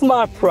 that's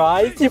my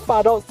prize? You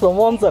find out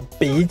someone's a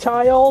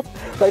B-child?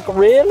 Like,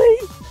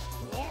 really?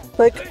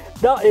 Like,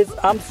 that is,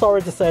 I'm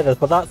sorry to say this,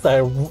 but that's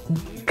a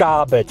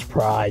garbage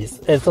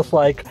prize. It's just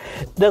like,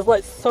 there's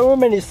like so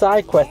many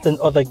side quests in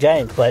other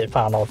games like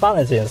Final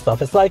Fantasy and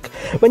stuff. It's like,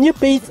 when you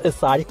beat a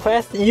side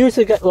quest, you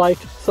usually get like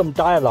some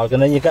dialogue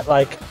and then you get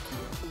like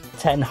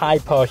 10 high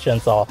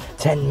potions or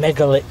 10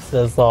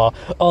 megalixirs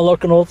or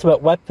look, an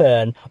ultimate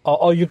weapon,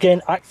 or you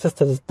gain access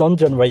to this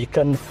dungeon where you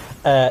can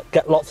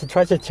get lots of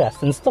treasure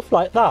chests and stuff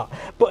like that.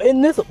 But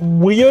in this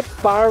weird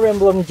Fire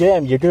Emblem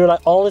game, you do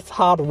like all this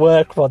hard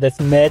work for this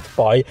mage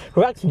boy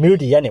who acts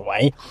moody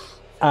anyway,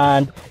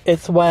 and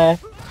it's where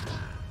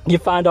you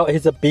find out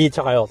he's a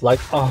B-child, like,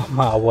 oh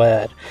my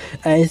word.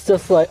 And it's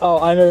just like, oh,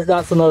 I know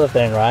that's another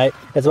thing, right?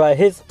 It's where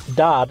his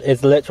dad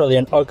is literally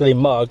an ugly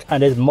mug,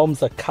 and his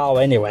mum's a cow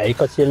anyway,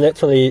 because she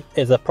literally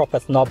is a proper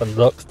snob and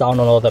looks down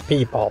on other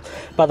people.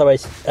 By the way,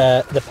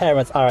 the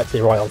parents are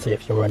actually royalty,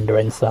 if you're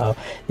wondering, so,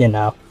 you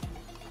know.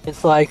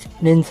 It's like,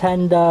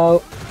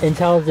 Nintendo,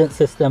 Intelligent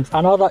Systems,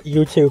 I know that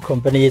you two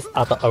companies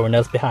are the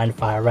owners behind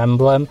Fire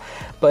Emblem,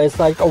 but it's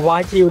like,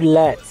 why do you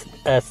let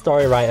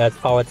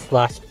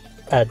storywriters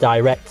 /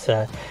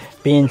 director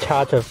be in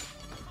charge of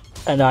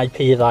an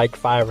IP like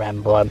Fire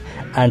Emblem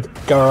and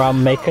go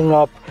around making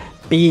up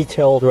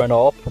B-children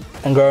up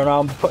and go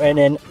around putting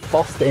in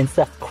foster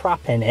incest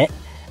crap in it?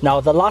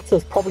 Now the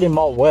latter's probably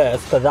more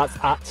worse, but that's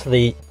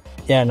actually,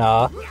 you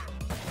know,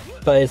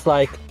 but it's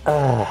like,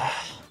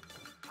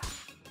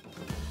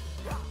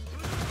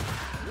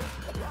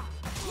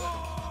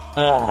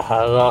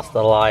 I lost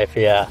a life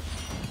here.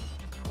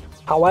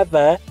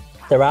 However,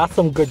 there are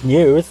some good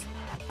news.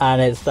 And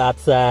it's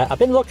that I've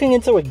been looking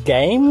into a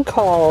game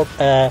called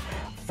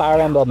Fire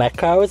Emblem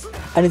Echoes,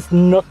 and it's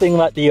nothing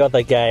like the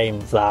other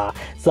games are.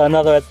 So in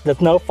other words,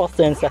 there's no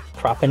foster incest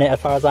crap in it as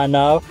far as I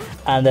know,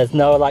 and there's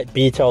no like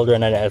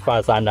B-children in it as far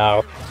as I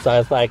know. So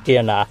it's like,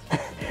 you know,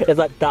 it's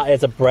like that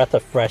is a breath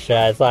of fresh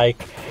air. It's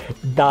like,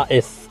 that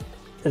is...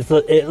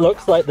 it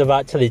looks like they've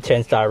actually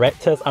changed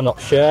directors, I'm not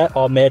sure,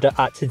 or Maeda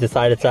actually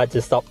decided to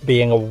actually stop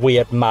being a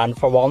weird man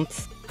for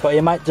once. But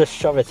he might just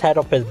shove his head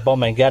up his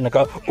bum again and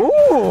go,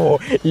 ooh,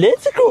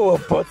 let's go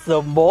put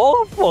some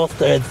more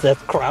foster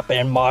incest crap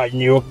in my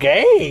new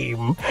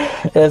game.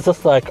 It's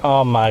just like,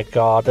 oh my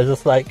god. It's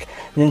just like,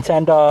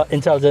 Nintendo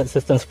Intelligent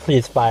Systems,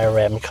 please fire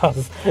him,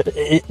 because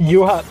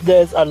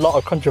there's a lot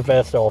of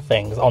controversial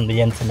things on the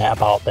internet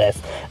about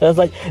this. It's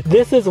like,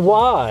 this is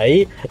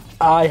why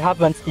I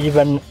haven't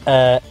even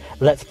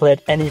Let's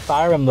played any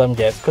Fire Emblem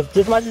games, because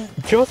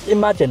just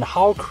imagine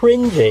how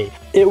cringy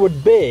it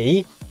would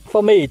be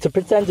for me to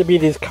pretend to be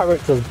these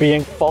characters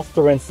being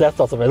foster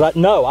incest or something. Like,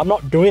 no, I'm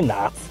not doing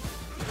that.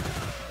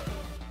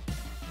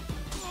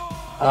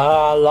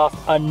 I lost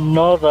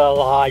another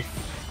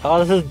life.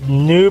 Oh, this is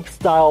noob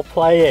style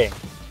playing.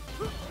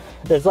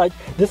 It's like,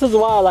 this is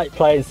why I like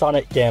playing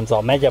Sonic games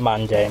or Mega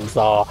Man games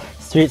or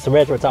Streets of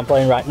Rage, which I'm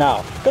playing right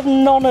now, because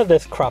none of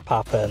this crap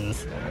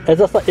happens.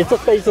 It's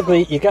just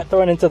basically you get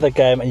thrown into the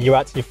game and you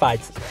actually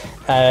fight,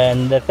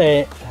 and the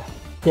thing,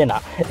 you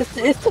know,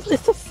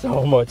 it's just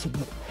so much.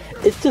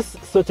 It's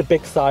just such a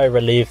big sigh of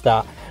relief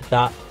that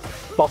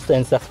foster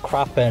incest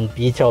crap and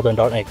B-children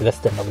don't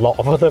exist in a lot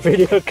of other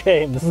video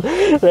games.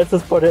 Let's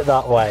just put it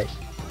that way.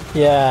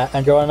 Yeah,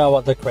 and you wanna know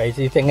what the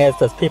crazy thing is?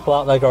 There's people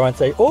out there going and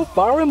say, oh,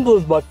 Fire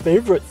Emblem's my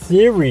favourite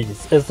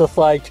series. It's just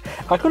like,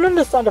 I can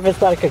understand if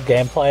it's like a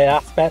gameplay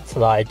aspect,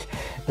 like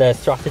the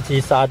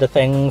strategy side of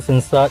things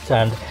and such,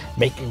 and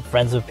making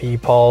friends with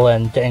people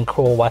and getting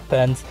cool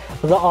weapons.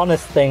 But the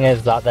honest thing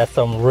is that there's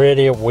some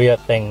really weird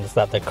things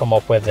that they come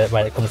up with it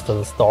when it comes to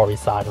the story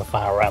side of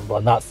Fire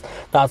Emblem.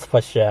 That's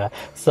for sure.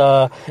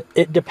 So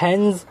it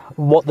depends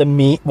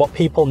what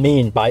people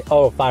mean by,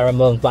 oh, Fire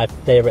Emblem's my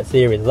favourite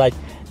series. Like,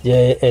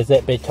 is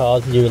it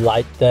because you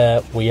like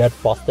the weird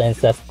foster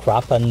incest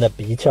crap and the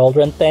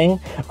B-children thing?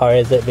 Or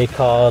is it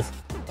because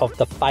of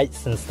the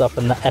fights and stuff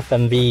and the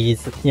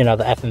FMVs, you know,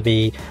 the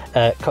FMV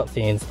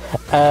cutscenes?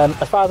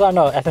 As far as I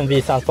know,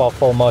 FMV stands for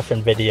full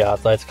motion video,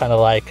 so it's kind of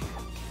like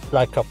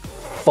a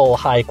full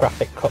high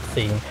graphic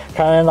cutscene,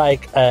 kind of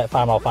like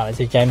Final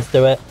Fantasy games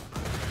do it.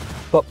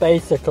 But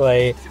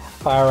basically,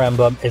 Fire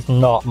Emblem is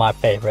not my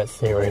favourite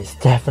series,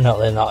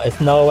 definitely not.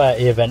 It's nowhere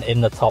even in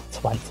the top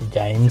 20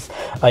 games.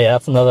 Oh yeah,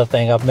 that's another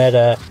thing, I've made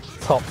a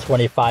top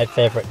 25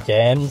 favourite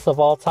games of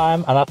all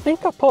time, and I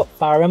think I put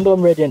Fire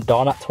Emblem Radiant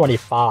Dawn at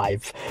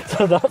 25,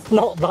 so that's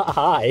not that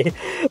high.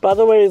 By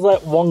the way, it's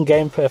like one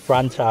game per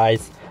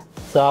franchise.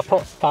 So I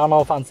put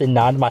Final Fantasy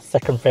IX, my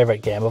second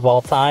favourite game of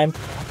all time,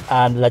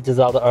 and Legend of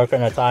Zelda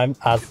Ocarina of Time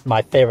as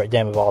my favourite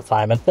game of all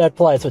time. And third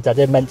place, which I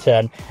did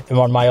mention in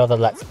one of my other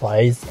Let's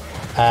Plays,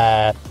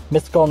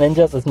 Mystical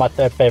Ninjas is my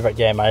third favourite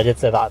game, and I did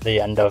say that at the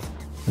end of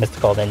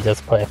Mystical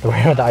Ninjas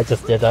playthrough that I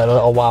just did a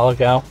little while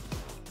ago.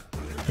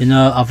 You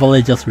know, I've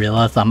only just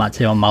realised I'm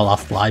actually on my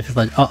last life. It's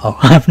like, uh-oh,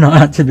 I've not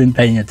actually been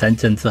paying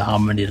attention to how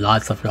many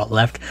lives I've got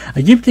left.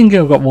 I keep thinking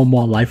I've got one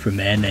more life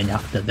remaining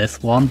after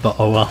this one, but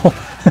oh well.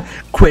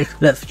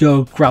 Quick, let's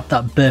go grab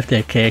that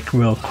birthday cake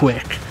real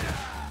quick.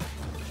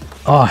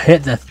 Oh, I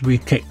hit the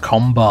 3-kick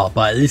combo,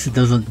 but at least it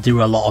doesn't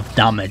do a lot of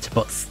damage,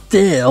 but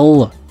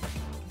still.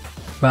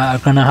 Right, I'm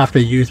gonna have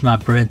to use my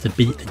brain to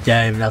beat the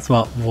game. That's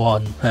what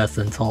one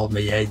person told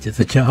me ages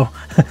ago.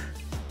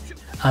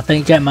 I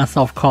think getting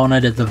myself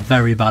cornered is a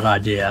very bad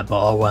idea,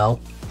 but oh well.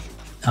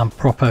 I'm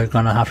proper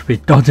gonna have to be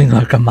dodging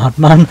like a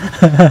madman.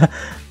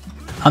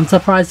 I'm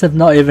surprised they've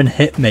not even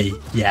hit me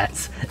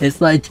yet.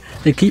 It's like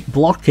they keep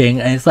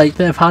blocking, and it's like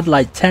they've had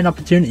like 10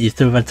 opportunities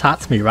to have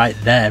attacked me right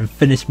there and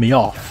finish me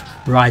off.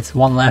 Right,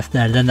 one left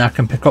there, and then I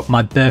can pick up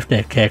my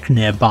birthday cake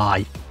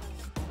nearby.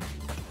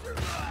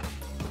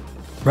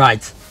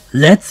 Right,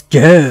 let's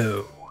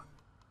go!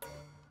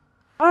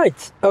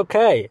 Right,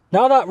 okay,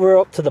 now that we're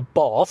up to the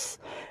boss,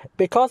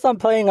 because I'm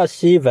playing as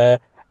Shiva,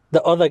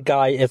 the other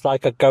guy is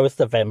like a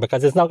ghost of him,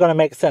 because it's not going to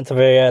make sense if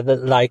we're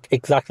like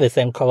exactly the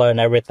same colour and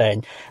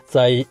everything,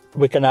 so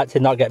we can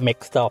actually not get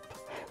mixed up.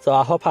 So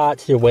I hope I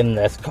actually win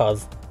this,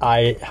 because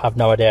I have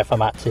no idea if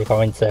I'm actually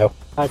going to.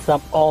 Right, so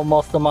I'm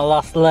almost on my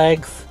last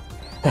legs.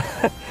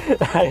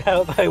 I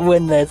hope I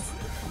win this.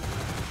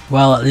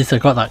 Well, at least I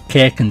got that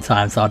cake in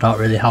time, so I don't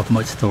really have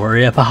much to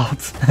worry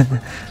about.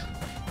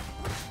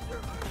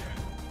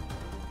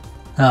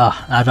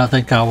 I don't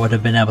think I would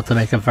have been able to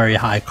make a very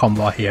high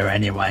combo here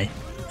anyway.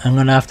 I'm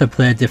gonna have to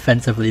play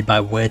defensively by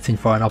waiting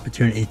for an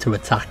opportunity to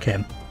attack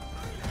him.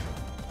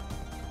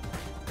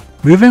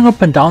 Moving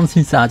up and down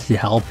seems to actually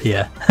help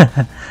here.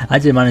 I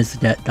actually managed to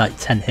get like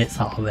 10 hits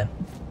out of him.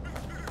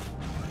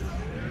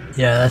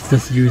 Yeah, let's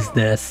just use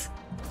this.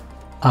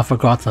 I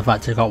forgot I've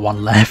actually got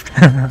one left.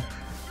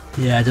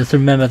 Yeah, just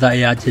remember that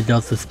he actually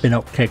does the spin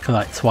up kick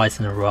like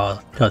twice in a row,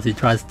 because he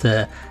tries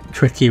to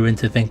trick you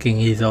into thinking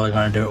he's only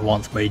going to do it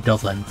once, but he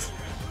doesn't.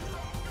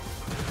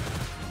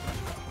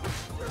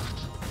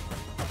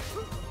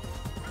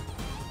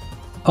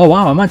 Oh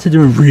wow, I'm actually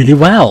doing really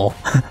well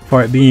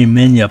for it being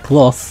Mania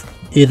Plus.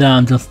 Either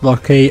I'm just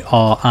lucky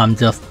or I'm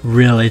just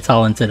really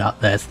talented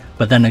at this,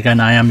 but then again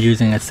I am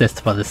using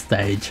assist for this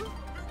stage.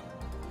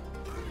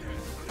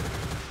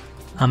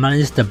 I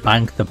managed to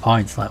bank the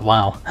points, like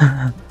wow.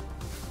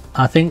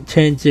 I think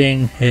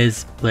changing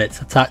his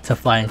blitz attack to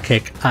flying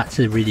kick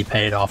actually really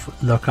paid off.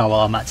 Look how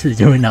well I'm actually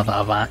doing now that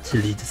I've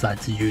actually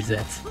decided to use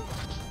it.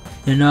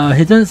 You know,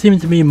 he doesn't seem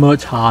to be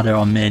much harder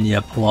on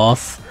Mania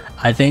Plus.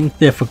 I think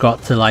they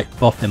forgot to like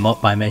buff him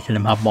up by making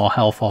him have more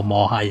health or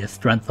more higher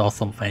strength or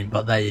something,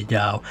 but there you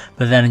go.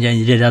 But then again,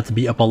 you did have to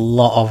beat up a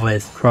lot of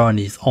his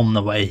cronies on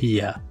the way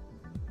here.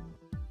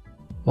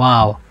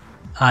 Wow,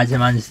 I just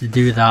managed to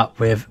do that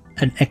with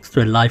an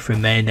extra life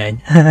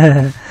remaining.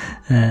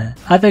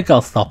 I think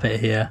I'll stop it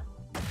here.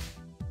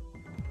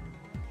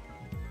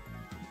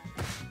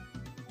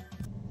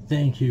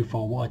 Thank you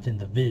for watching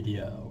the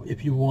video.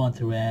 If you want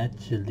to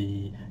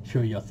actually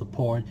show your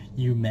support,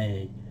 you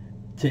may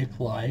take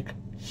like,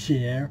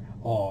 share,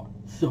 or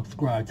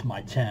subscribe to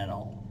my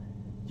channel.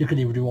 You can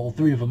even do all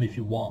three of them if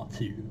you want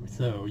to.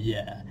 So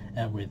yeah,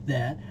 and with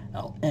that,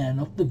 I'll end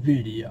off the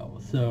video.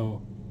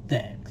 So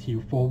thanks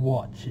you for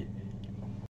watching.